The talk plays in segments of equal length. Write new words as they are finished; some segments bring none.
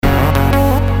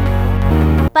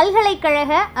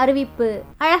பல்கலைக்கழக அறிவிப்பு.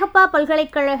 அழகப்பா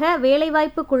பல்கலைக்கழக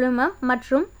வேலைவாய்ப்பு குழுமம்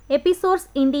மற்றும் எபிசோர்ஸ்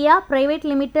இந்தியா பிரைவேட்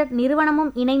லிமிடெட்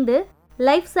நிறுவனமும் இணைந்து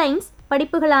லைஃப் சயின்ஸ்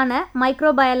படிப்புகளான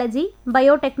microbiology,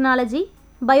 biotechnology,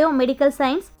 biomedical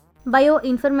science, bio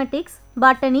informatics,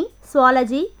 botany,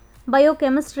 zoology,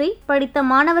 biochemistry படித்த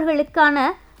மாணவர்களுக்கான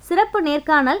சிறப்பு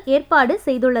நேர்காணல் ஏற்பாடு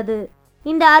செய்துள்ளது.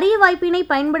 இந்த அரிய வாய்ப்பினை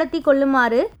பயன்படுத்தி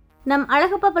கொள்ளுமாறு நம்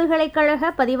அழகப்பா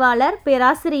பல்கலைக்கழக பதிவாளர்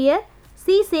பேராசிரியர்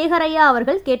சி. சேகரையா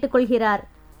அவர்கள் கேட்டுக்கொள்கிறார்.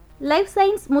 லைஃப்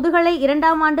சயின்ஸ் முதுகலை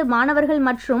 2ஆம் ஆண்டு மாணவர்கள்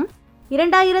மற்றும்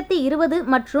 2020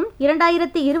 மற்றும்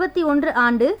 2021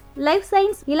 ஆண்டு லைஃப்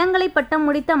சயின்ஸ் இளங்கலை பட்டம்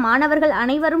முடித்த மாணவர்கள்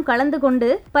அனைவரும் கலந்து கொண்டு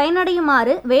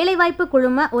பயனடையுமாறு வேலைவாய்ப்பு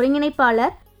குழும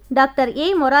ஒருங்கிணைப்பாளர் டாக்டர் ஏ.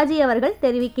 மொராஜி அவர்கள்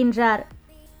தெரிவிக்கின்றார்.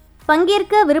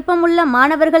 பங்கேற்க விருப்பமுள்ள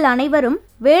மாணவர்கள் அனைவரும்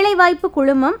வேலைவாய்ப்பு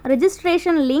குழுமம்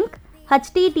ரிஜிஸ்ட்ரேஷன் லிங்க்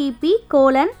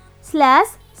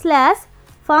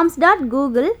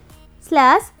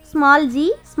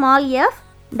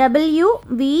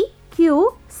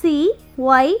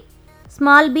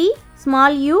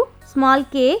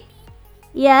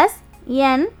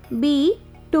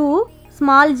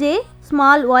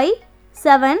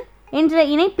என்ற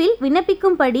இணைப்பில்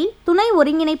விண்ணப்பிக்கும்படி துணை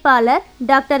ஒருங்கிணைப்பாளர்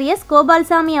டாக்டர் எஸ்.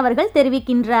 கோபால்சாமி அவர்கள்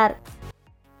தெரிவிக்கின்றார்.